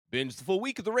Binge the full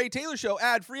week of The Ray Taylor Show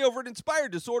ad-free over at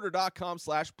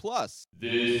inspireddisorder.com/plus.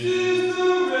 This is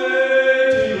The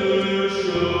Ray Taylor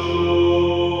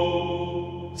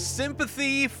Show.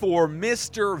 Sympathy for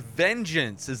Mr.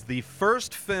 Vengeance is the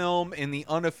first film in the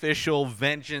unofficial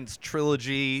Vengeance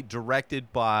trilogy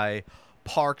directed by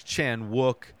Park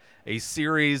Chan-wook, a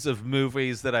series of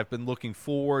movies that I've been looking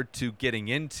forward to getting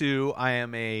into. I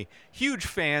am a huge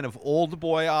fan of Old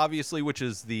Boy, obviously, which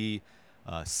is the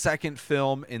second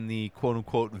film in the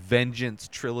quote-unquote Vengeance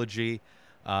trilogy.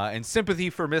 And Sympathy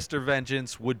for Mr.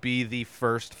 Vengeance would be the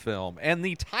first film. And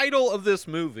the title of this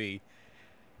movie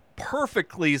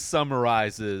perfectly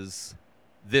summarizes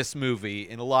this movie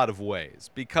in a lot of ways,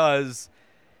 because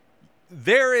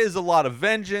there is a lot of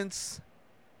vengeance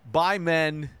by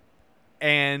men,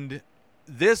 and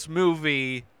this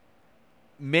movie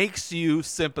makes you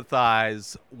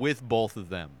sympathize with both of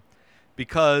them,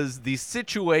 because the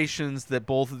situations that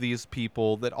both of these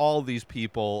people, that all these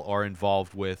people are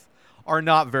involved with, are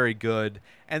not very good,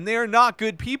 and they're not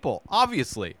good people,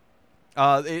 obviously.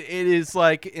 It is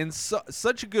like in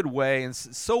such a good way, and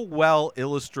so well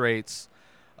illustrates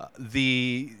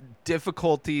the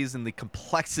difficulties and the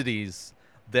complexities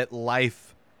that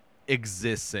life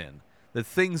exists in. That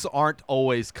things aren't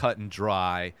always cut and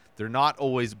dry. They're not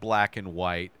always black and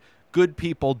white. Good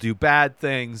people do bad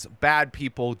things. Bad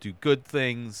people do good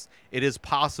things. It is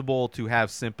possible to have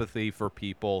sympathy for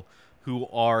people who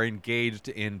are engaged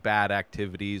in bad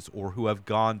activities or who have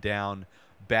gone down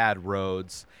bad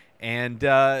roads. And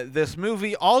this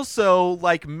movie also,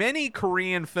 like many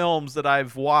Korean films that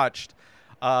I've watched,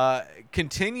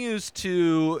 continues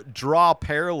to draw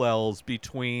parallels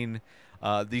between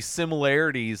the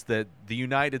similarities that the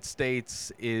United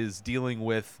States is dealing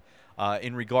with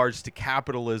in regards to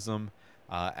capitalism,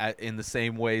 in the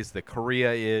same ways that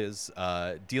Korea is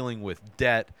dealing with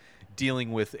debt,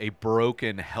 dealing with a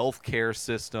broken healthcare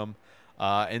system.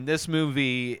 And this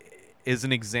movie is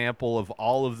an example of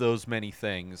all of those many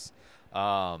things.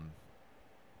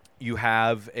 You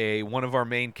have one of our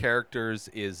main characters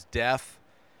is deaf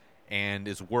and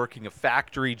is working a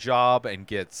factory job and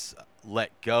gets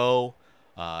let go.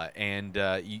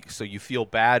 So you feel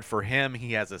bad for him.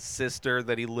 He has a sister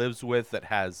that he lives with that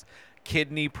has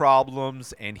kidney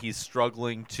problems, and he's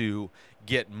struggling to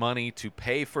get money to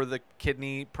pay for the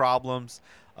kidney problems.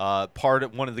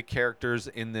 One of the characters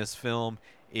in this film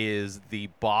is the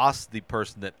boss, the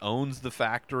person that owns the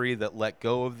factory that let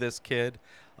go of this kid,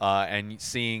 and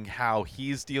seeing how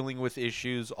he's dealing with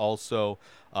issues, also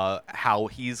how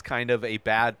he's kind of a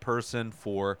bad person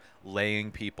for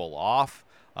laying people off.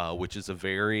 Which is a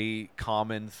very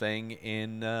common thing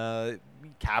in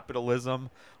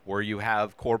capitalism, where you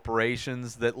have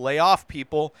corporations that lay off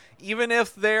people, even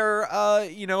if they're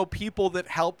people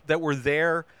that were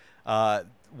there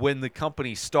when the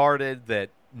company started, that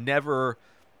never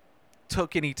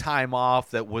took any time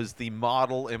off, that was the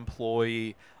model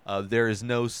employee. There is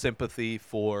no sympathy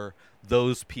for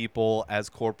those people as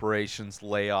corporations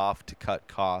lay off to cut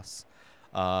costs.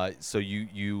 So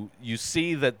you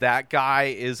see that guy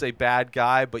is a bad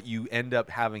guy, but you end up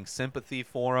having sympathy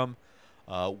for him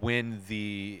when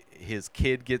his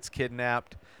kid gets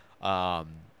kidnapped.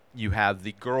 You have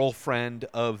the girlfriend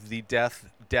of the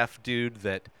deaf dude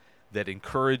that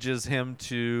encourages him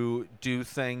to do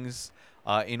things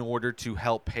in order to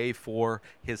help pay for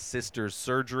his sister's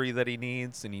surgery that he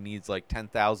needs, and he needs like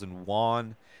 10,000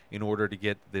 won in order to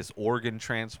get this organ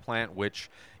transplant, which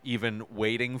even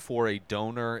waiting for a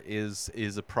donor is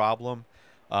a problem.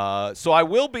 So I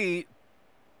will be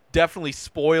definitely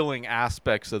spoiling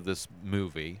aspects of this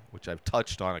movie, which I've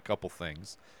touched on a couple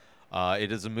things. It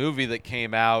is a movie that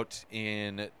came out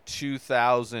in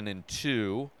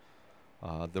 2002.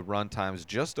 The runtime is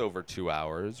just over 2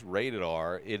 hours, rated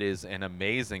R. It is an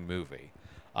amazing movie.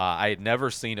 I had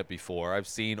never seen it before. I've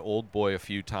seen Old Boy a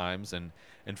few times and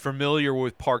familiar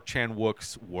with Park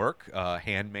Chan-wook's work.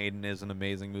 Handmaiden is an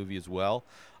amazing movie as well.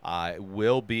 I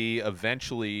will be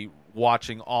eventually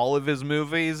watching all of his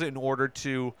movies in order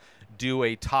to do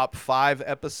a top 5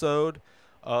 episode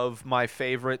of my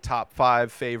top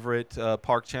 5 favorite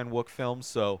Park Chan-wook films.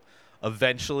 So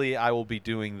eventually I will be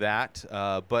doing that.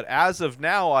 But as of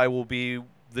now, I will be,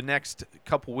 the next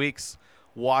couple weeks,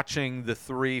 watching the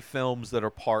 3 films that are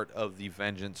part of the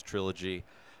Vengeance trilogy.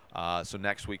 So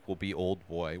next week will be Old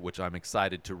Boy, which I'm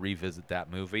excited to revisit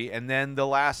that movie. And then the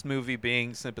last movie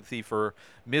being Sympathy for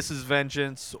Mrs.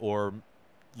 Vengeance, or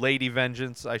Lady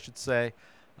Vengeance, I should say.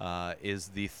 is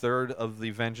the third of the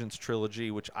Vengeance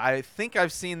trilogy, which I think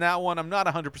I've seen that one. I'm not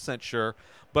 100% sure,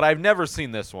 but I've never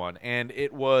seen this one, and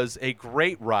it was a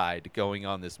great ride going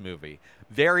on this movie.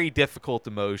 Very difficult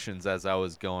emotions as I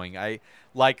was going.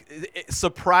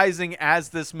 Surprising as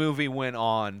this movie went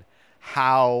on,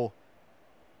 how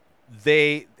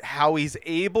he's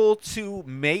able to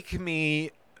make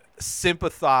me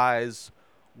sympathize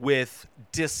with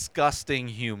disgusting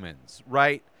humans,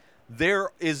 right? There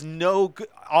is no good,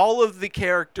 all of the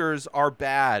characters are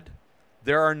bad.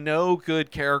 There are no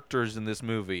good characters in this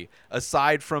movie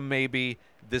aside from maybe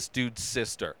this dude's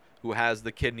sister who has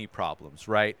the kidney problems,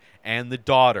 right? And the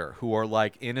daughter, who are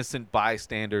like innocent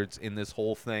bystanders in this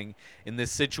whole thing, in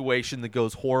this situation that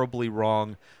goes horribly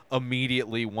wrong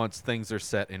immediately once things are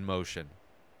set in motion.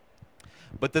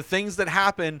 But the things that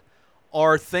happen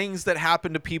are things that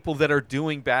happen to people that are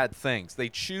doing bad things. They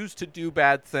choose to do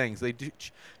bad things. They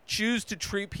choose to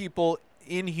treat people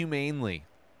inhumanely,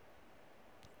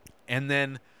 and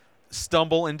then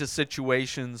stumble into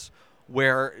situations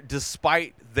where,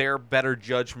 despite their better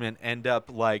judgment, end up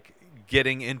like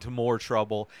getting into more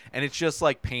trouble. And it's just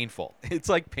like painful. It's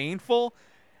like painful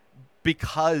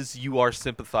because you are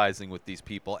sympathizing with these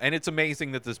people. And it's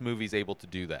amazing that this movie's able to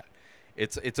do that.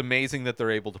 It's amazing that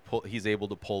he's able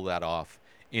to pull that off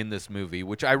in this movie,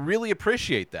 which I really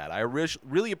appreciate. That I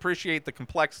really appreciate the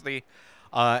complexity,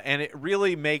 and it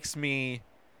really makes me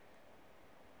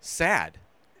sad,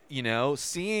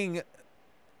 seeing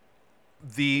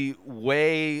the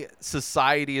way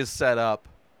society is set up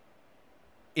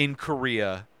in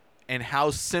Korea, and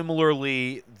how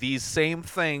similarly these same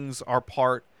things are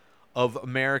part of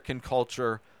American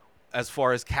culture, as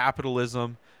far as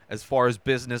capitalism, as far as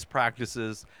business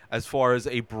practices, as far as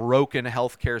a broken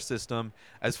healthcare system,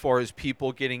 as far as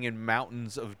people getting in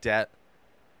mountains of debt.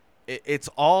 It's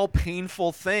all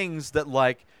painful things that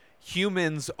like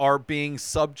humans are being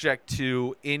subject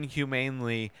to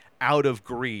inhumanely out of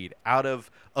greed, out of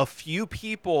a few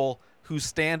people who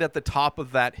stand at the top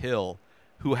of that hill,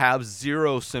 who have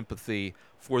zero sympathy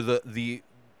for the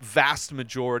vast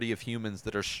majority of humans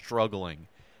that are struggling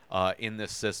in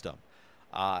this system.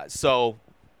 So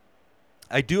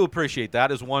I do appreciate that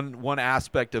as one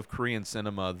aspect of Korean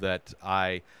cinema that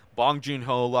a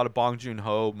lot of Bong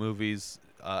Joon-ho movies,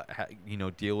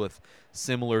 deal with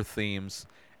similar themes,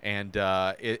 and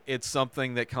it's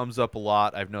something that comes up a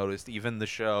lot. I've noticed even the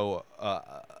show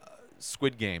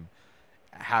Squid Game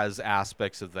has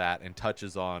aspects of that and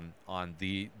touches on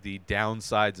the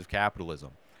downsides of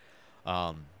capitalism.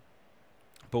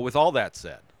 But with all that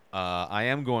said, I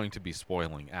am going to be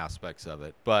spoiling aspects of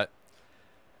it, but.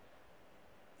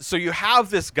 So you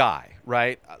have this guy,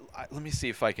 right? Let me see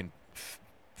if I can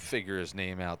figure his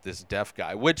name out, this deaf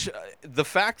guy. Which, the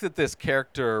fact that this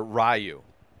character, Ryu,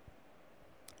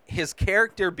 his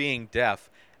character being deaf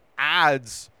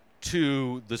adds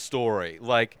to the story.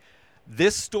 Like,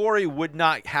 this story would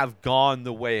not have gone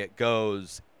the way it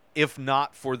goes if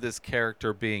not for this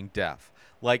character being deaf.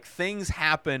 Like, things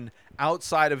happen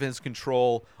outside of his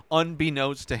control,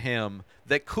 unbeknownst to him,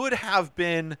 that could have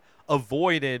been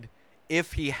avoided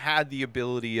if he had the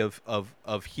ability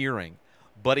of hearing,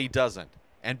 but he doesn't.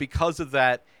 And because of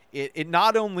that, it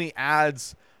not only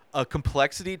adds a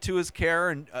complexity to his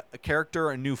character,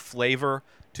 a new flavor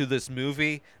to this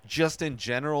movie, just in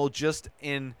general, just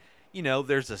in,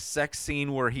 there's a sex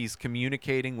scene where he's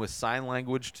communicating with sign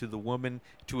language to the woman,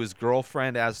 to his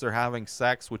girlfriend as they're having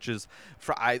sex, which is,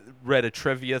 I read a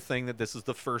trivia thing that this is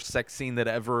the first sex scene that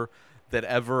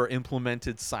ever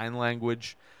implemented sign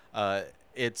language.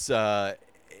 It's a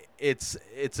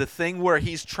thing where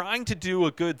he's trying to do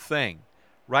a good thing,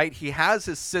 right? He has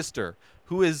his sister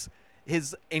who is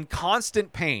in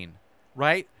constant pain,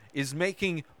 right? Is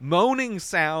making moaning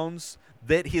sounds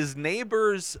that his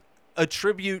neighbors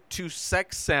attribute to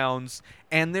sex sounds,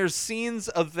 and there's scenes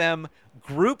of them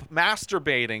group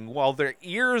masturbating while their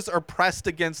ears are pressed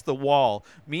against the wall.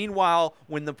 Meanwhile,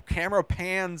 when the camera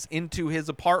pans into his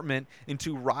apartment,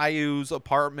 into Ryu's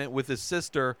apartment with his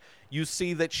sister, you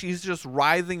see that she's just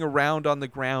writhing around on the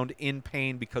ground in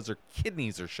pain because her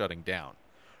kidneys are shutting down.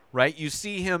 Right? You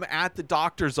see him at the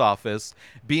doctor's office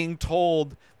being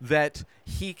told that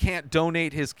he can't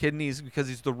donate his kidneys because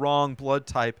he's the wrong blood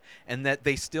type, and that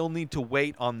they still need to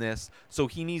wait on this. So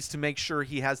he needs to make sure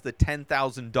he has the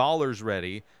 $10,000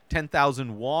 ready,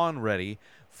 10,000 won ready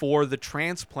for the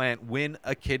transplant when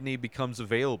a kidney becomes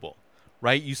available.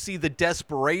 Right? You see the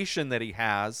desperation that he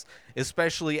has,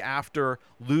 especially after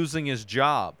losing his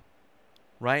job.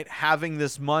 Right? Having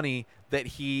this money that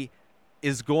he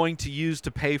is going to use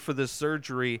to pay for this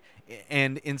surgery,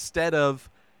 and instead of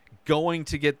going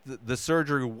to get the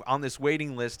surgery on this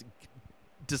waiting list,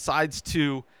 decides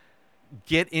to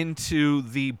get into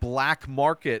the black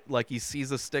market, like he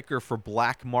sees a sticker for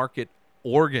black market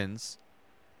organs,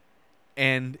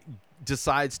 and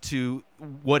decides to,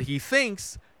 what he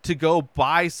thinks, to go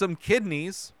buy some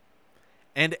kidneys,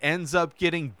 and ends up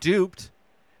getting duped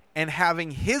and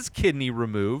having his kidney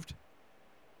removed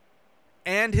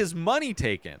and his money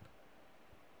taken.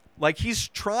 Like, he's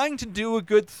trying to do a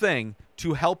good thing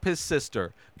to help his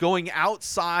sister, going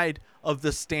outside of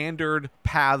the standard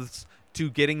paths to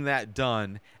getting that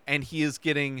done, and he's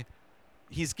getting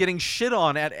shit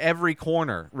on at every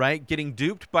corner, right? Getting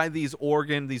duped by these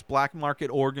black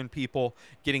market organ people,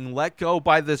 getting let go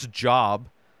by this job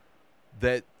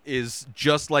that is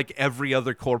just like every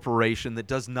other corporation that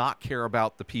does not care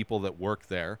about the people that work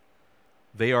there.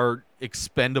 They are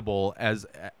expendable as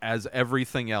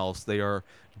everything else. They are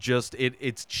just,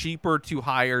 it's cheaper to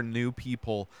hire new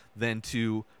people than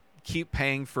to keep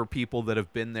paying for people that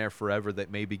have been there forever, that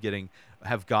maybe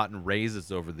have gotten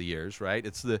raises over the years, right?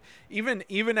 It's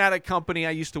even at a company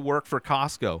I used to work for,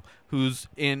 Costco, who's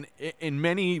in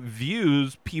many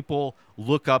views, people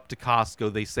look up to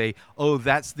Costco. They say, oh,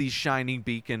 that's the shining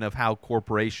beacon of how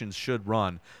corporations should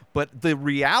run. But the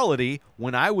reality,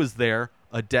 when I was there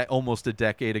almost a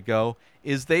decade ago,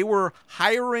 is they were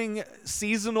hiring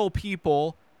seasonal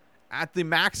people at the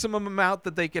maximum amount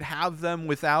that they could have them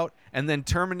without, and then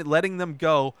letting them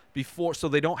go before, so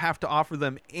they don't have to offer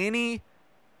them any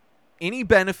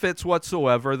benefits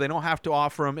whatsoever. They don't have to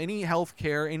offer them any health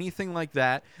care, anything like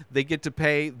that. They get to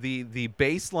pay the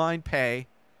baseline pay,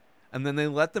 and then they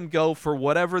let them go for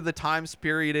whatever the time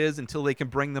period is until they can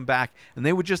bring them back. And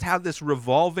they would just have this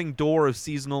revolving door of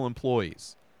seasonal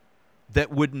employees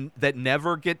that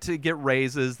never get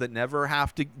raises, they never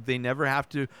have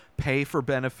to pay for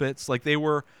benefits. Like, they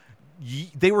were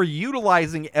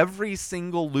utilizing every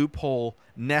single loophole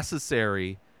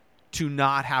necessary to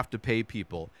not have to pay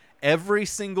people. Every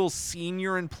single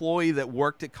senior employee that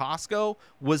worked at Costco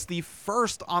was the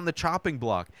first on the chopping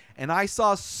block. And I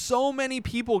saw so many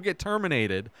people get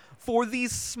terminated for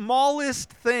these smallest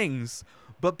things,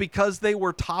 but because they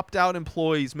were topped out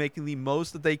employees making the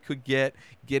most that they could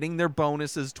getting their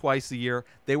bonuses twice a year,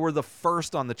 they were the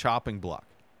first on the chopping block.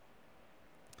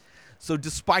 So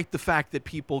despite the fact that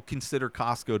people consider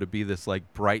Costco to be this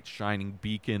like bright shining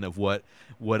beacon of what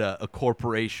a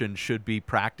corporation should be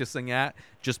practicing at,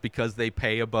 just because they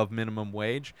pay above minimum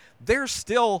wage, they're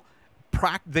still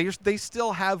they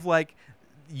still have like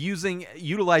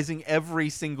utilizing every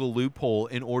single loophole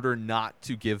in order not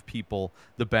to give people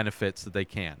the benefits that they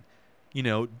can. You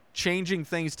know, changing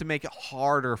things to make it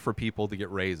harder for people to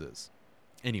get raises.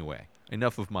 Anyway,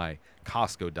 enough of my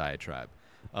Costco diatribe.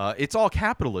 It's all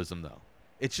capitalism, though.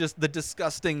 It's just the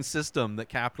disgusting system that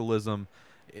capitalism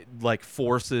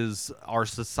forces our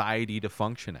society to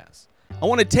function as. I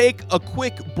want to take a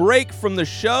quick break from the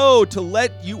show to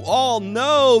let you all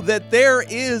know that there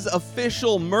is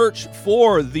official merch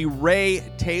for the Ray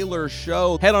Taylor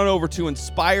Show. Head on over to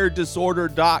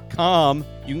inspireddisorder.com.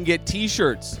 You can get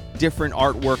t-shirts, different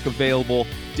artwork available,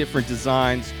 different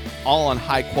designs, all on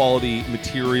high-quality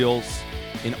materials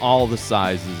in all the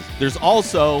sizes. There's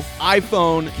also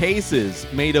iPhone cases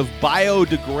made of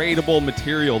biodegradable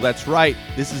material. That's right.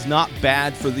 This is not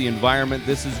bad for the environment.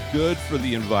 This is good for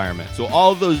the environment. So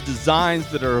all of those designs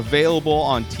that are available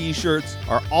on t-shirts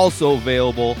are also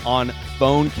available on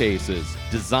phone cases.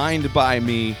 Designed by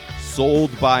me,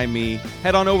 sold by me.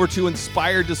 Head on over to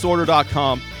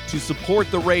inspireddisorder.com to support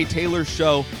the Ray Taylor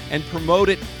Show and promote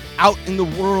it out in the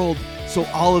world, so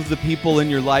all of the people in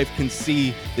your life can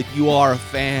see that you are a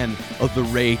fan of the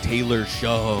Ray Taylor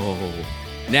Show.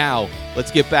 Now,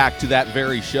 let's get back to that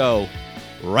very show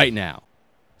right now.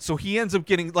 So he ends up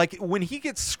getting, like, when he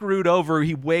gets screwed over,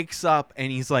 he wakes up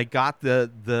and he's like got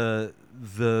the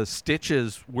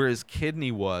stitches where his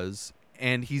kidney was,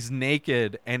 and he's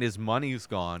naked and his money's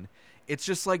gone. It's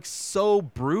just like so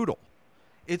brutal.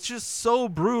 It's just so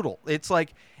brutal. It's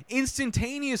like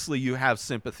instantaneously you have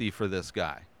sympathy for this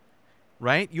guy.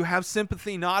 Right? You have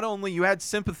sympathy. Not only you had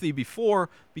sympathy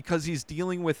before because he's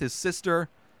dealing with his sister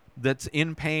that's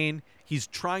in pain. He's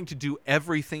trying to do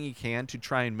everything he can to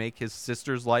try and make his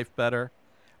sister's life better.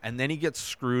 And then he gets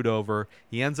screwed over.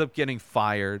 He ends up getting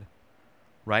fired.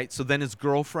 Right? So then his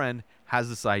girlfriend has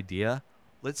this idea.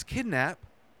 Let's kidnap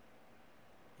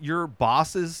your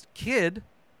boss's kid.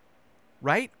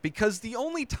 Right? Because the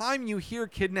only time you hear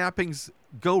kidnappings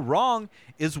go wrong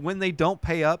is when they don't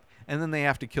pay up and then they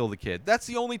have to kill the kid. That's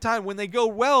the only time. When they go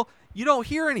well, you don't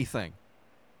hear anything.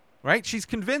 Right? She's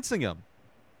convincing him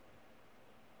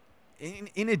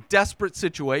in a desperate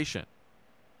situation.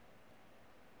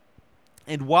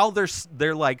 And while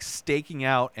they're like staking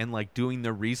out and like doing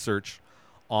their research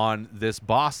on this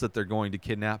boss that they're going to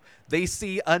kidnap, they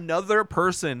see another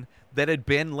person that had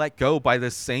been let go by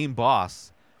the same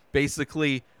boss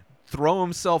basically throw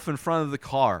himself in front of the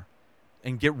car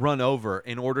and get run over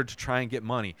in order to try and get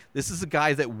money. This is a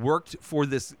guy that worked for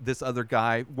this other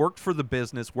guy, worked for the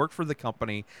business, worked for the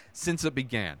company since it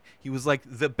began. He was like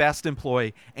the best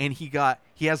employee, and he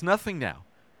has nothing now.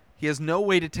 He has no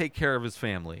way to take care of his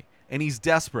family, and he's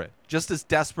desperate, just as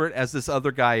desperate as this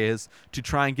other guy is to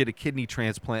try and get a kidney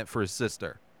transplant for his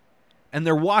sister. And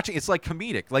they're watching, it's like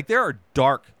comedic. Like there are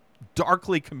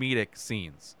darkly comedic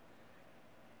scenes.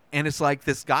 And it's like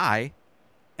this guy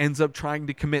ends up trying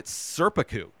to commit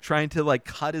seppuku, trying to like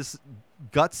cut his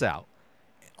guts out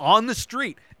on the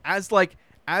street as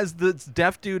the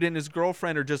deaf dude and his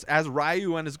girlfriend are just, as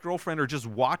Ryu and his girlfriend are just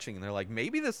watching, and they're like,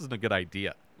 maybe this isn't a good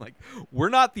idea. Like, we're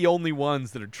not the only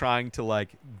ones that are trying to like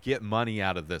get money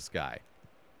out of this guy.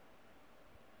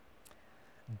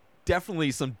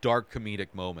 Definitely some dark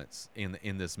comedic moments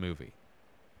in this movie.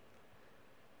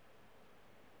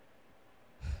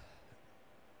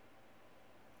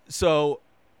 So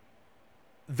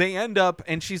they end up,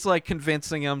 and she's like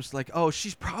convincing him. She's like, oh,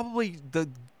 she's probably, the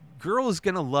girl is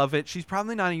going to love it. She's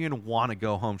probably not even going to want to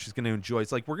go home. She's going to enjoy it.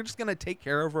 It's like, we're just going to take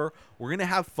care of her. We're going to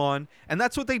have fun. And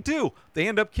that's what they do. They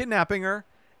end up kidnapping her,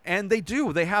 and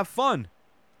they have fun.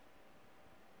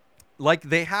 Like,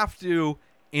 they have to,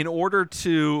 in order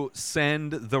to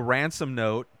send the ransom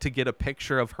note to get a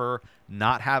picture of her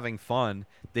not having fun,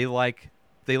 they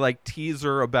tease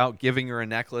her about giving her a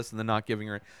necklace and then not giving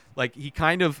her, like, he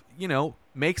kind of,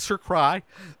 makes her cry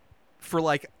for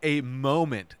like a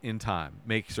moment in time,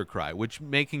 makes her cry, which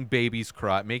making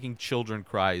children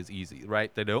cry is easy,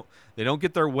 right? They don't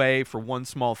get their way for one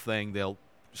small thing. They'll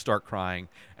start crying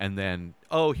and then,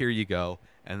 oh, here you go.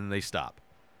 And then they stop.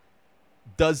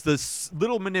 Does this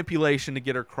little manipulation to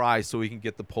get her cry so we can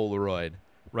get the Polaroid,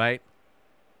 right?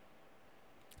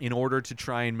 In order to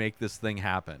try and make this thing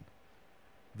happen.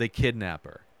 They kidnap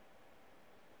her.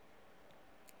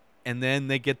 And then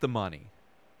they get the money,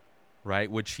 right?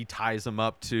 Which he ties them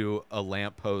up to a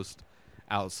lamppost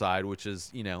outside, which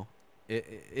is,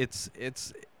 it's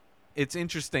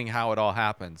interesting how it all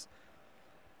happens.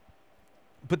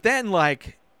 But then,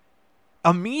 like,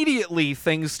 immediately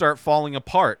things start falling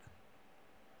apart.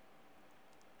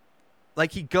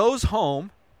 Like, he goes home,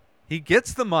 he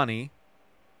gets the money,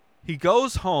 he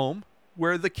goes home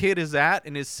where the kid is at,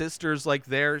 and his sister's like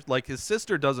there. Like, his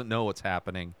sister doesn't know what's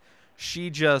happening.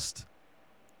 She just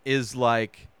is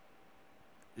like,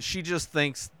 she just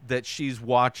thinks that she's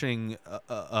watching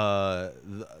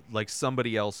like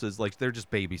somebody else's, like they're just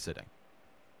babysitting.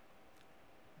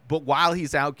 But while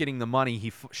he's out getting the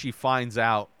money, she finds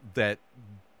out that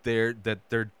they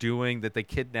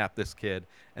kidnapped this kid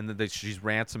and that she's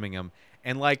ransoming him.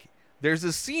 And like, there's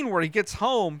a scene where he gets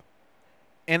home,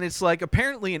 and it's like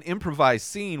apparently an improvised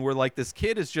scene where like this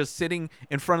kid is just sitting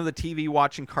in front of the TV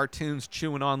watching cartoons,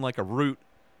 chewing on like a root.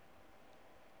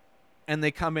 And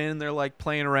they come in and they're like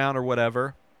playing around or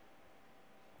whatever.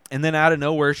 And then out of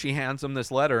nowhere, she hands him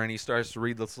this letter, and he starts to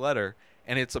read this letter.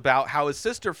 And it's about how his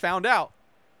sister found out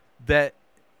that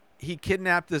he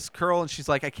kidnapped this girl, and she's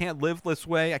like, I can't live this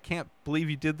way. I can't believe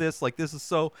you did this. Like, this is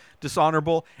so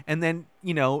dishonorable. And then,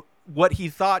 what he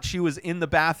thought, she was in the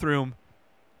bathroom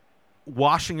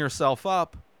washing herself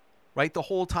up, right? The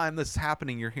whole time this is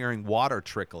happening, you're hearing water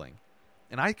trickling.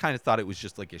 And I kind of thought it was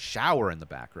just like a shower in the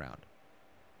background.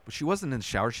 But she wasn't in the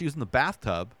shower. She was in the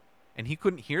bathtub, and he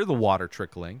couldn't hear the water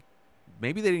trickling.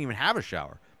 Maybe they didn't even have a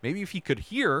shower. Maybe if he could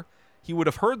hear, he would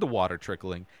have heard the water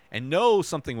trickling and know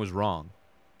something was wrong.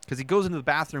 Because he goes into the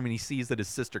bathroom and he sees that his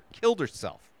sister killed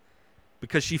herself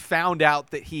because she found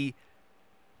out that he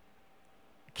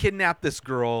kidnapped this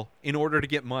girl in order to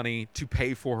get money to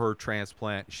pay for her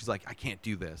transplant. She's like, I can't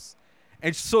do this.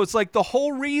 And so it's like the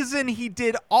whole reason he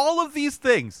did all of these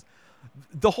things,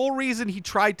 the whole reason he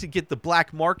tried to get the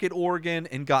black market organ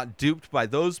and got duped by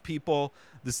those people,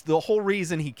 the whole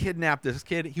reason he kidnapped this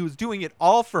kid, he was doing it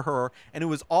all for her, and it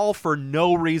was all for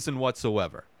no reason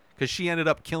whatsoever because she ended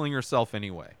up killing herself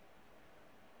anyway.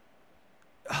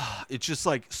 It's just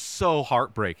like so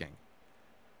heartbreaking.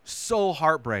 So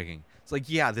heartbreaking. It's like,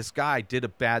 yeah, this guy did a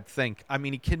bad thing. I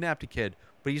mean, he kidnapped a kid,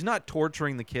 but he's not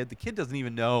torturing the kid. The kid doesn't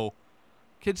even know.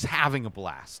 The kid's having a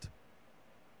blast.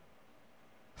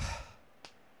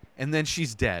 And then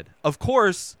she's dead. Of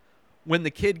course, when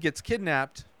the kid gets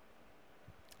kidnapped,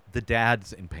 the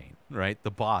dad's in pain, right?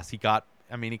 The boss. It's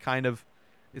kind of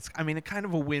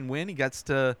a win-win. He gets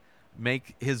to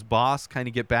make his boss kind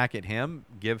of get back at him,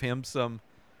 give him some,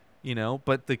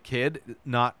 but the kid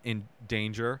not in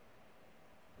danger.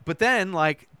 But then,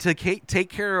 like, to take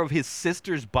care of his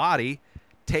sister's body,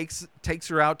 takes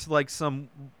her out to like some,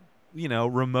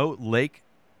 remote lake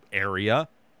area.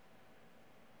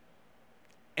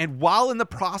 And while in the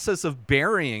process of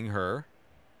burying her,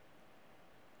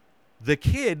 the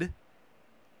kid,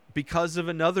 because of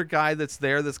another guy that's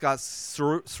there that's got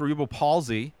cerebral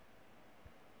palsy,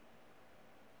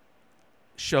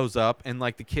 shows up, and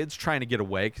like the kid's trying to get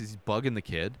away because he's bugging the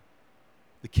kid.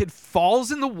 The kid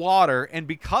falls in the water, and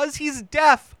because he's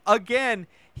deaf, again,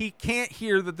 he can't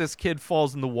hear that this kid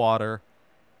falls in the water.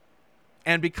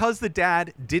 And because the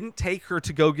dad didn't take her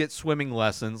to go get swimming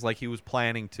lessons like he was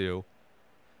planning to,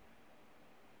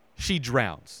 she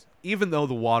drowns, even though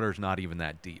the water's not even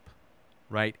that deep,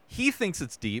 right? He thinks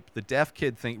it's deep. The deaf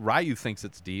kid Ryu thinks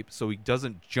it's deep, so he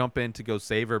doesn't jump in to go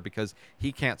save her because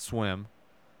he can't swim.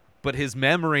 But his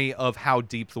memory of how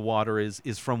deep the water is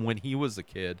from when he was a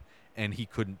kid and he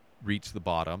couldn't reach the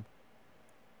bottom.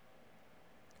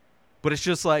 But it's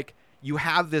just like, you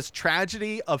have this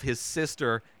tragedy of his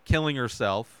sister killing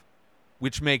herself,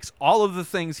 which makes all of the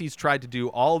things he's tried to do,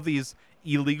 all of these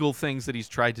illegal things that he's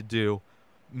tried to do,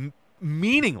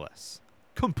 meaningless.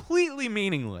 Completely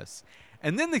meaningless.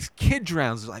 And then this kid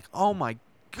drowns. It's like, oh my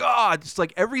God. It's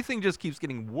like everything just keeps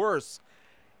getting worse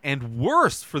and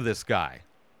worse for this guy.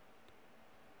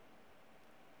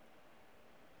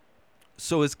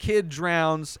 So his kid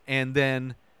drowns, and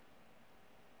then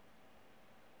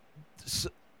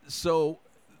so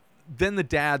then the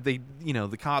dad, the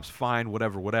cops find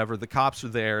whatever. The cops are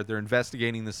there. They're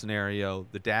investigating the scenario.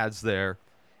 The dad's there,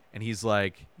 and he's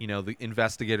like, the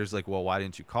investigator's like, well, why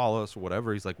didn't you call us or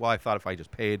whatever? He's like, well, I thought if I just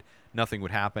paid, nothing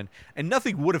would happen. And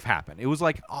nothing would have happened. It was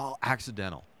like all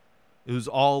accidental. It was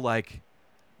all like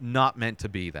not meant to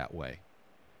be that way.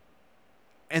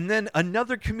 And then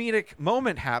another comedic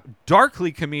moment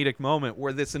darkly comedic moment,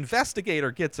 where this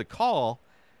investigator gets a call,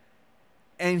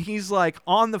 and he's like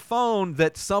on the phone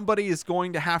that somebody is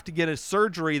going to have to get a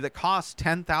surgery that costs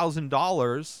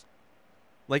 $10,000.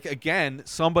 Like, again,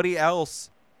 somebody else,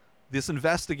 this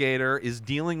investigator, is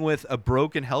dealing with a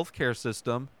broken healthcare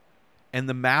system and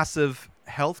the massive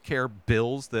healthcare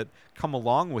bills that come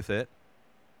along with it.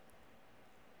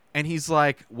 And he's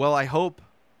like, well, I hope,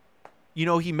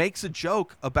 he makes a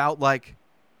joke about like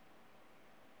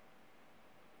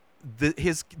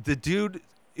the dude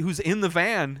who's in the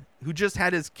van who just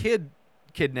had his kid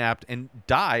kidnapped and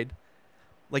died.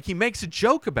 Like, he makes a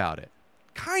joke about it.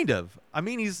 Kind of. I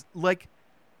mean, he's like,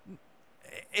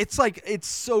 it's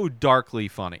so darkly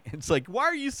funny. It's like, why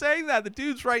are you saying that? The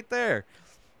dude's right there.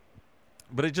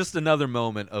 But it's just another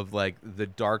moment of like the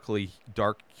dark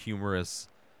humorous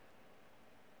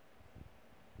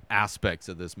aspects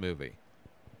of this movie.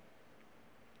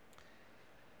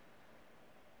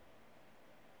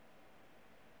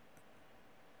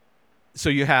 So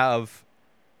you have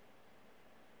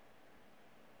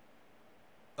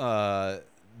so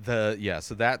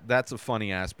that's a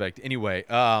funny aspect. Anyway,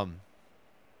 and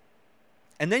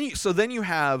then you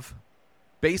have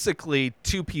basically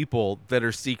two people that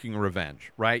are seeking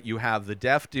revenge, right? You have the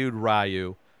deaf dude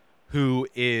Ryu, who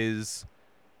is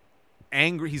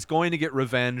angry. He's going to get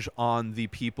revenge on the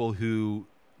people who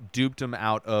duped him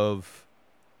out of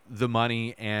the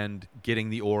money and getting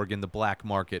the organ, the black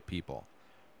market people.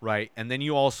 Right, and then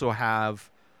you also have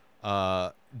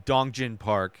Dongjin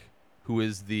Park, who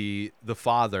is the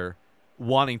father,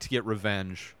 wanting to get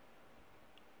revenge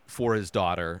for his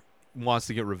daughter, wants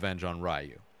to get revenge on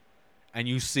Ryu. And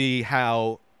you see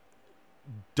how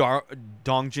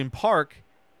Dongjin Park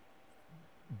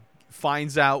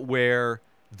finds out where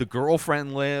the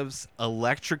girlfriend lives,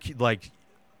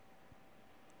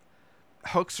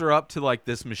 hooks her up to like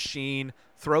this machine,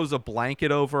 throws a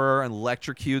blanket over her and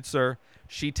electrocutes her.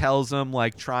 She tells him,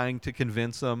 like, trying to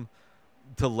convince him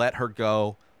to let her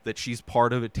go, that she's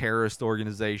part of a terrorist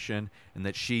organization and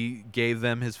that she gave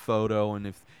them his photo,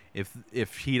 and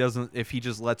if he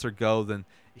just lets her go, then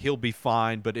he'll be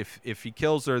fine. But if he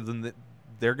kills her, then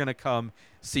they're gonna come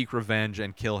seek revenge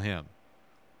and kill him.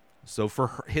 So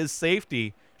for his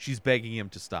safety, she's begging him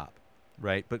to stop,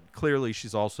 right? But clearly,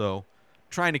 she's also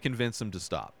trying to convince him to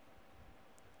stop.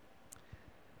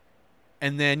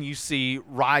 And then you see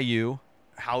Ryu,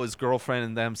 how his girlfriend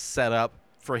and them set up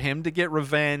for him to get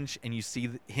revenge, and you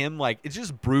see him, like, it's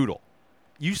just brutal.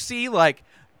 You see, like,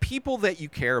 people that you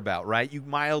care about, right? You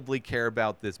mildly care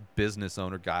about this business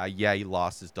owner guy. Yeah, he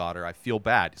lost his daughter. I feel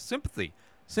bad. Sympathy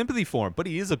for him, but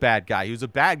he is a bad guy. He was a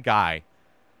bad guy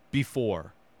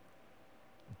before.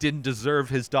 Didn't deserve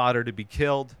his daughter to be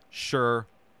killed. Sure.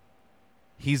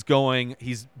 He's becoming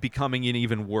an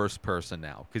even worse person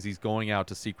now because he's going out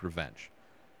to seek revenge.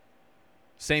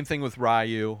 Same thing with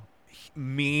Ryu.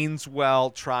 means well,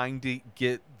 trying to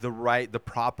get the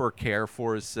proper care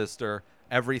for his sister.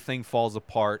 Everything falls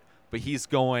apart, but he's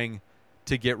going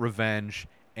to get revenge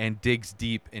and digs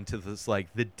deep into this,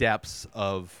 like, the depths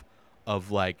of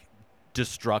like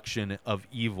destruction of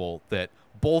evil that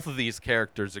both of these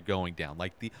characters are going down.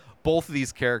 Like, both of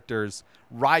these characters,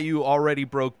 Ryu already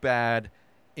broke bad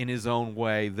in his own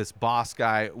way. This boss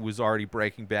guy was already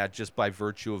breaking bad just by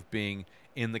virtue of being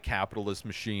in the capitalist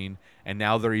machine, and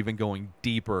now they're even going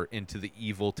deeper into the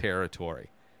evil territory.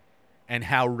 And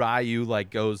how Ryu, like,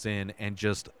 goes in and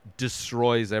just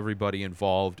destroys everybody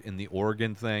involved in the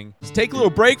organ thing. Let's take a little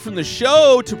break from the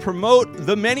show to promote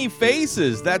The Many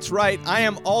Faces. That's right, I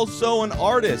am also an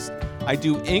artist. I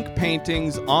do ink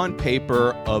paintings on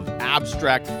paper of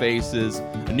abstract faces.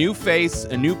 A new face,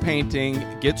 a new painting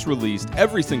gets released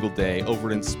every single day over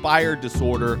at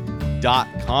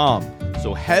inspireddisorder.com.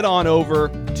 So head on over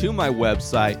to my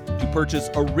website to purchase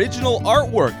original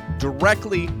artwork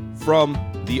directly from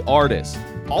the artist.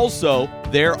 Also,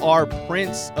 there are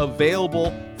prints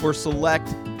available for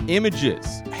select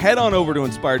images. Head on over to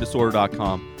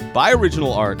inspireddisorder.com, buy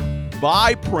original art,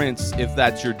 buy prints if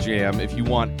that's your jam, if you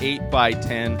want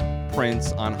 8x10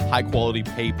 prints on high quality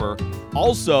paper.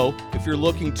 Also, if you're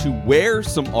looking to wear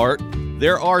some art,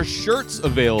 there are shirts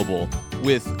available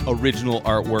with original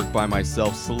artwork by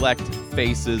myself. Select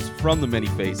faces from The Many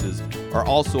Faces are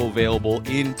also available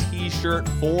in t-shirt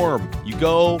form. You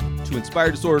go to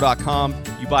inspireddisorder.com,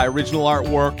 you buy original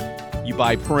artwork, you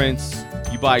buy prints,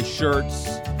 you buy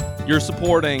shirts. You're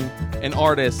supporting an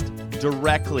artist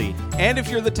directly. And if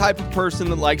you're the type of person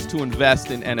that likes to invest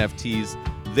in NFTs,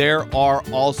 there are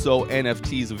also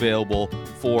NFTs available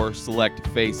for select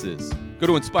faces. Go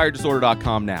to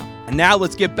inspireddisorder.com now. And now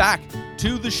let's get back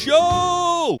to the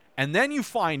show. And then you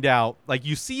find out, like,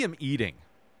 you see him eating,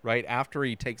 right? After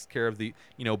he takes care of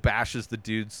bashes the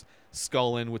dude's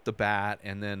skull in with the bat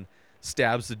and then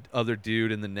stabs the other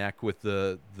dude in the neck with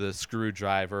the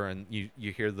screwdriver. And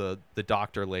you hear the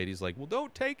doctor lady's like, well,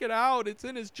 don't take it out. It's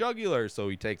in his jugular. So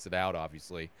he takes it out,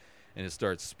 obviously, and it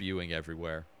starts spewing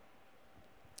everywhere.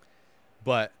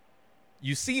 But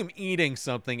you see him eating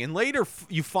something, and later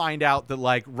you find out that,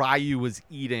 like, Ryu was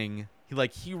eating,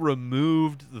 he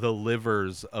removed the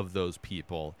livers of those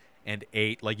people and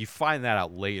ate. Like, you find that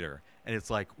out later, and it's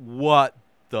like, what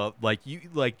the,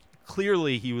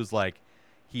 clearly he was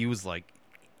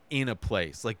in a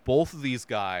place. Like, both of these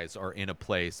guys are in a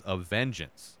place of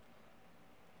vengeance.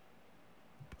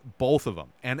 Both of them.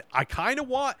 And I kind of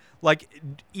want, like,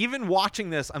 even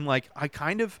watching this, I'm like, I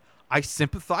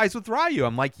sympathize with Ryu.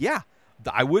 I'm like, yeah,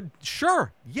 I would,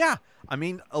 sure, yeah. I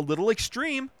mean, a little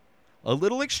extreme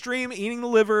eating the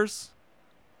livers,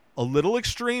 a little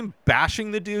extreme bashing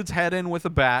the dude's head in with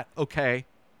a bat, okay.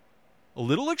 A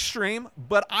little extreme,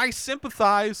 but I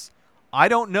sympathize. I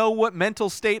don't know what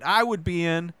mental state I would be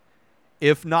in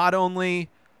if not only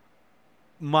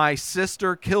my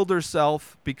sister killed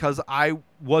herself because I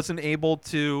wasn't able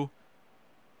to,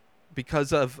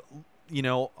 because of,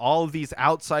 all of these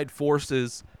outside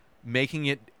forces making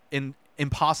it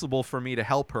impossible for me to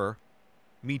help her,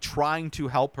 me trying to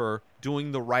help her,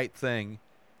 doing the right thing,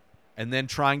 and then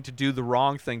trying to do the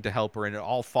wrong thing to help her, and it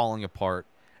all falling apart,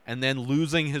 and then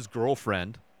losing his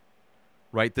girlfriend,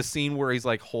 right? The scene where he's,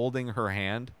 like, holding her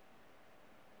hand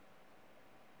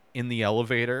in the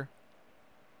elevator.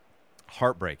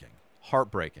 Heartbreaking.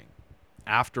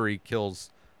 After he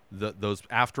kills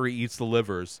after he eats the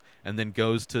livers and then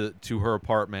goes to her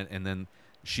apartment, and then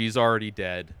she's already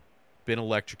dead, been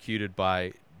electrocuted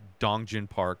by Dongjin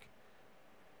Park,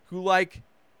 who,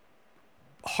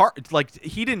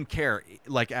 he didn't care,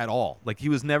 at all. Like, he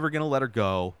was never going to let her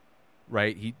go,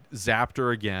 right? He zapped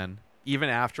her again, even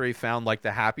after he found,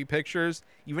 the happy pictures,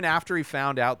 even after he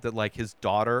found out that, his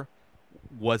daughter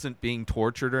wasn't being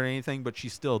tortured or anything, but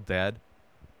she's still dead.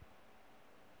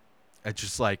 It's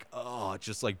just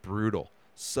brutal.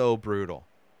 So brutal.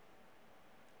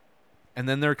 And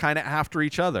then they're kind of after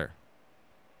each other.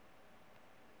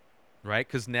 Right?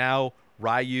 Because now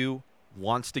Ryu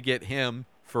wants to get him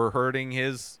for killing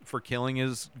his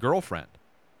girlfriend.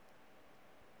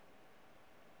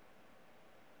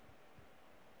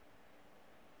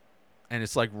 And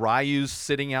it's like Ryu's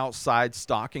sitting outside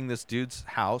stalking this dude's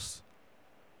house,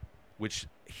 which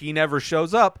he never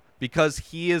shows up because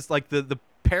he is the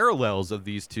parallels of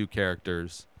these two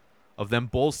characters, of them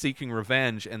both seeking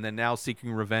revenge and then now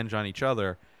seeking revenge on each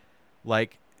other.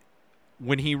 Like,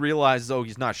 when he realizes,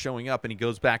 he's not showing up, and he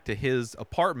goes back to his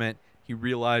apartment, he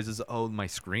realizes, my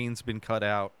screen's been cut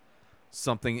out,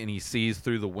 and he sees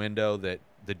through the window that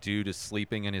the dude is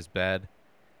sleeping in his bed.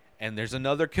 And there's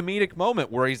another comedic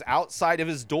moment where he's outside of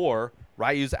his door,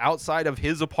 Ryu's outside of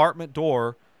his apartment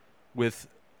door with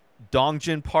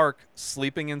Dongjin Park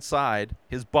sleeping inside,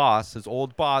 his boss, his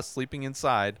old boss sleeping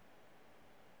inside.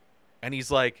 And he's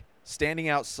like standing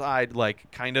outside,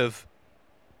 like kind of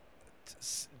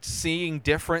seeing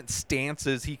different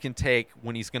stances he can take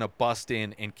when he's going to bust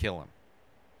in and kill him.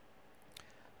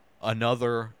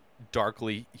 Another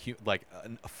darkly, like,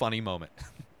 a funny moment.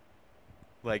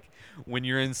 Like, when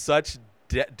you're in such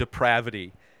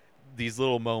depravity, these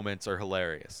little moments are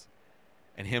hilarious.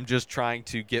 And him just trying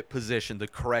to get position, the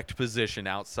correct position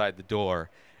outside the door.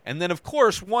 And then, of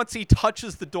course, once he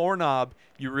touches the doorknob,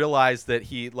 you realize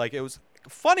that it was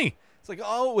funny. It's like,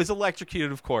 oh, it was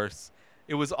electrocuted, of course.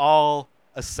 It was all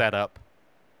a setup.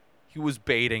 He was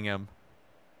baiting him.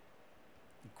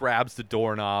 Grabs the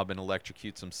doorknob and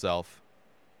electrocutes himself.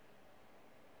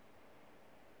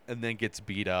 And then gets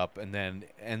beat up and then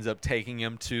ends up taking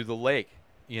him to the lake,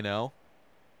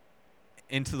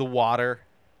 into the water.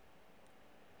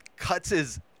 Cuts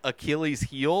his Achilles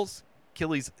heels,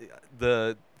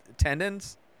 the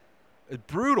tendons.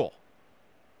 Brutal.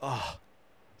 Oh,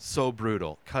 so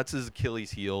brutal. Cuts his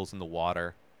Achilles heels in the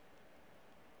water.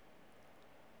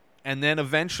 And then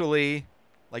eventually,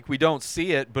 like, we don't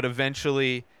see it, but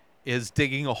eventually is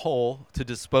digging a hole to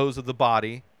dispose of the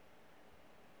body.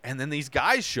 And then these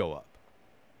guys show up.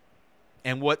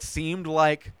 And what seemed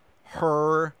like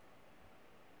her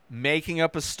making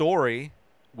up a story,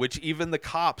 which even the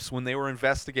cops, when they were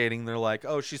investigating, they're like,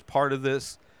 oh, she's part of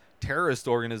this terrorist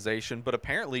organization, but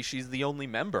apparently she's the only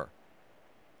member.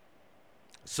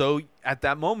 So at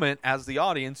that moment, as the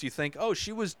audience, you think, oh,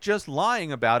 she was just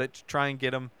lying about it to try and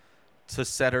get him to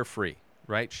set her free,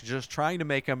 right? She's just trying to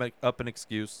make up an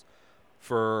excuse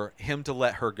for him to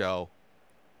let her go.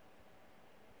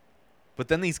 But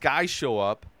then these guys show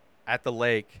up at the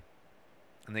lake,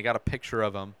 and they got a picture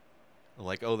of him. They're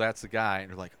like, oh, that's the guy. And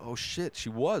they're like, oh, shit, she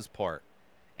was part.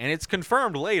 And it's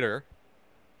confirmed later,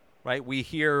 right? We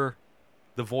hear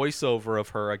the voiceover of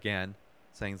her again,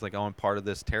 saying it's like, oh, I'm part of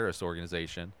this terrorist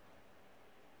organization.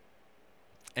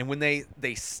 And when they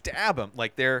stab him,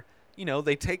 like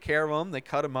they take care of him, they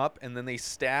cut him up, and then they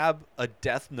stab a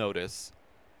death notice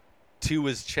to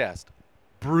his chest.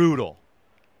 Brutal,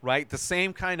 right? The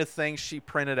same kind of thing she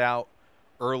printed out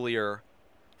earlier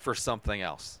for something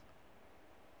else.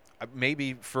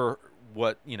 Maybe for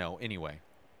what, anyway.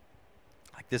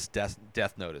 Like this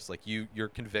death notice, like you're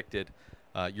convicted,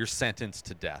 you're sentenced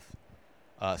to death.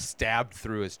 Stabbed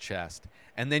through his chest.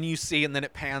 And then then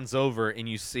it pans over and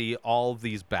you see all of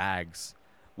these bags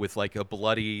with like a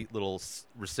bloody little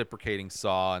reciprocating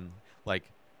saw and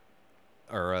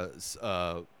or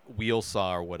a wheel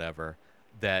saw or whatever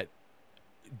that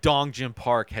Dongjin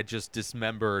Park had just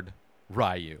dismembered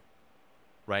Ryu,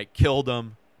 right? Killed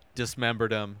him,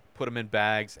 dismembered him, put him in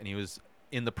bags, and he was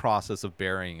in the process of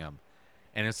burying him.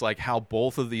 And it's like how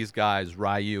both of these guys,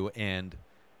 Ryu and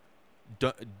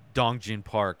Dongjin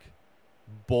Park,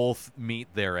 both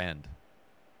meet their end,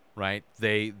 right?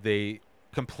 They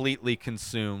completely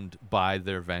consumed by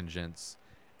their vengeance,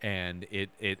 and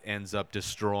it ends up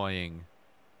destroying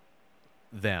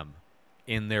them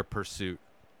in their pursuit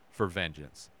for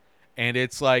vengeance. And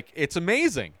it's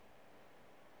amazing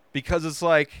because it's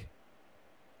like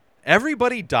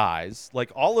everybody dies,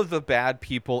 like all of the bad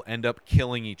people end up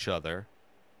killing each other,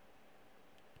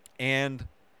 and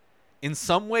in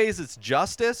some ways it's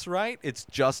justice, right? It's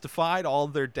justified, all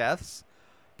of their deaths.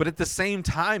 But at the same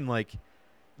time, like,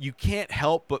 you can't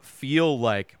help but feel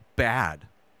like bad,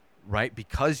 right?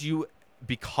 Because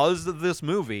of this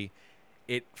movie,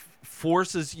 it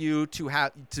forces you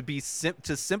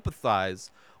to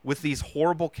sympathize with these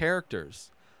horrible characters.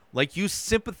 Like, you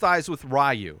sympathize with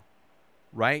Ryu,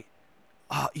 right?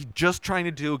 He's just trying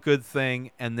to do a good thing,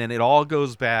 and then it all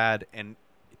goes bad. And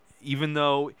even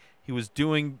though he was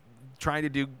trying to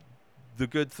do the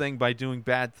good thing by doing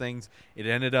bad things, it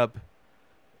ended up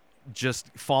just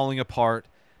falling apart.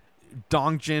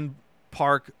 Dongjin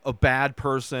Park, a bad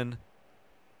person,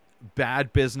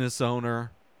 bad business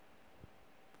owner.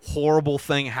 Horrible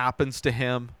thing happens to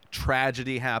him.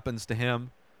 Tragedy happens to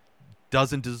him.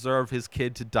 Doesn't deserve his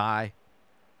kid to die.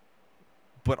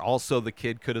 But also the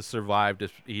kid could have survived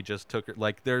if he just took it.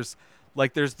 There's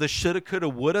the shoulda, coulda,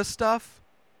 woulda stuff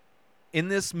in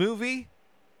this movie.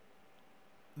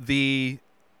 The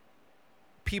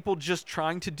people just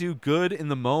trying to do good in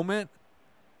the moment,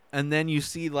 and then you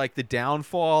see like the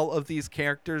downfall of these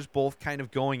characters both kind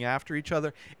of going after each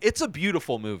other. It's a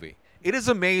beautiful movie. It is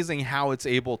amazing how it's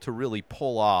able to really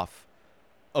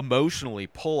emotionally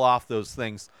pull off those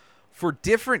things for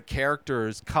different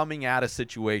characters coming at a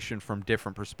situation from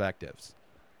different perspectives.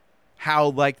 How,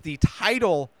 like, the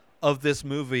title of this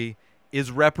movie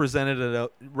is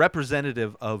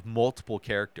representative of multiple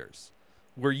characters,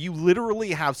 where you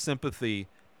literally have sympathy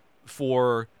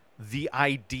for the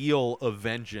ideal of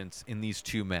vengeance in these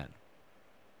two men.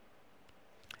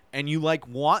 And you like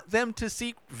want them to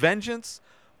seek vengeance,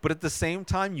 but at the same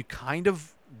time you kind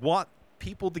of want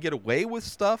people to get away with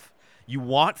stuff. You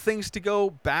want things to go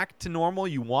back to normal.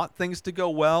 You want things to go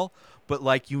well, but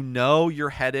like you're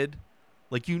headed,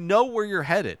 like where you're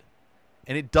headed,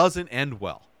 and it doesn't end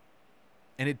well.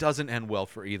 And it doesn't end well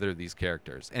for either of these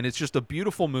characters. And it's just a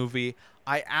beautiful movie.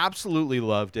 I absolutely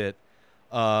loved it.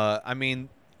 I mean,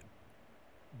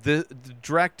 the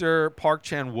director Park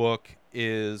Chan-wook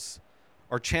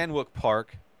Chan-wook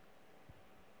Park,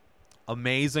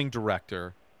 amazing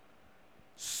director,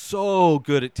 so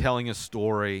good at telling a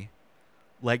story,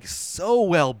 like so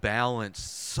well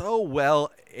balanced, so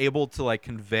well able to like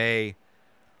convey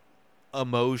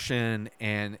emotion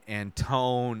and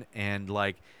tone, and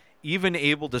like even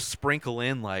able to sprinkle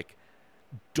in like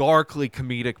darkly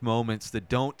comedic moments that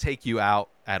don't take you out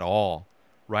at all,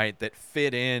 right? That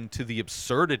fit into the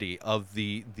absurdity of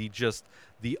the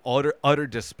utter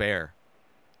despair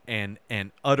and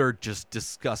utter just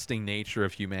disgusting nature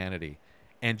of humanity,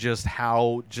 and just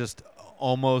how just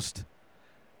almost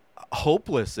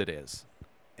hopeless it is.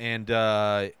 And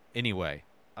anyway,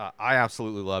 I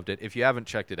absolutely loved it. If you haven't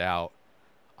checked it out,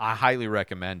 I highly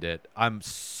recommend it. I'm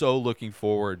so looking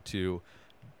forward to,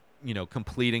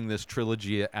 completing this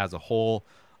trilogy as a whole.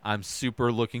 I'm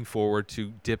super looking forward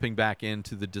to dipping back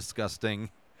into the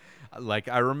disgusting. Like,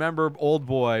 I remember Old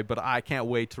Boy, but I can't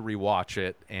wait to rewatch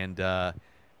it, and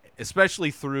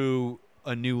especially through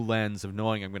a new lens of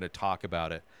knowing I'm going to talk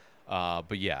about it.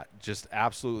 But yeah, just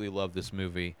absolutely love this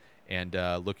movie, and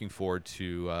looking forward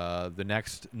to the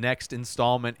next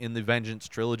installment in the Vengeance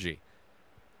trilogy.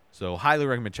 So highly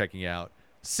recommend checking out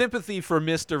Sympathy for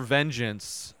Mr.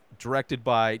 Vengeance, directed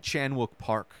by Chan-wook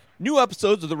Park. New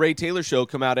episodes of The Ray Taylor Show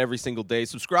come out every single day.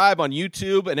 Subscribe on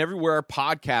YouTube and everywhere our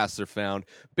podcasts are found.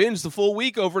 Binge the full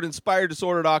week over at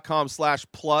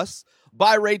inspireddisorder.com/plus.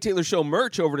 Buy Ray Taylor Show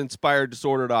merch over at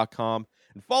inspireddisorder.com.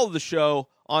 And follow the show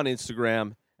on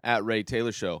Instagram at Ray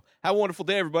Taylor Show. Have a wonderful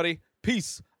day, everybody.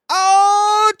 Peace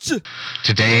out!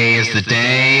 Today is the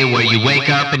day where you wake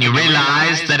up and you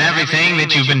realize that everything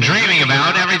that you've been dreaming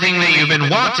about, everything that you've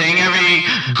been wanting, every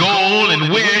goal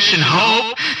and wish and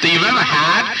hope that you've ever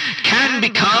had can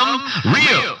become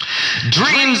real.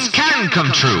 Dreams can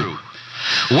come true.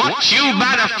 What you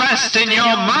manifest in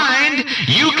your mind,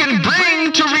 you can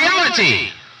bring to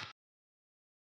reality.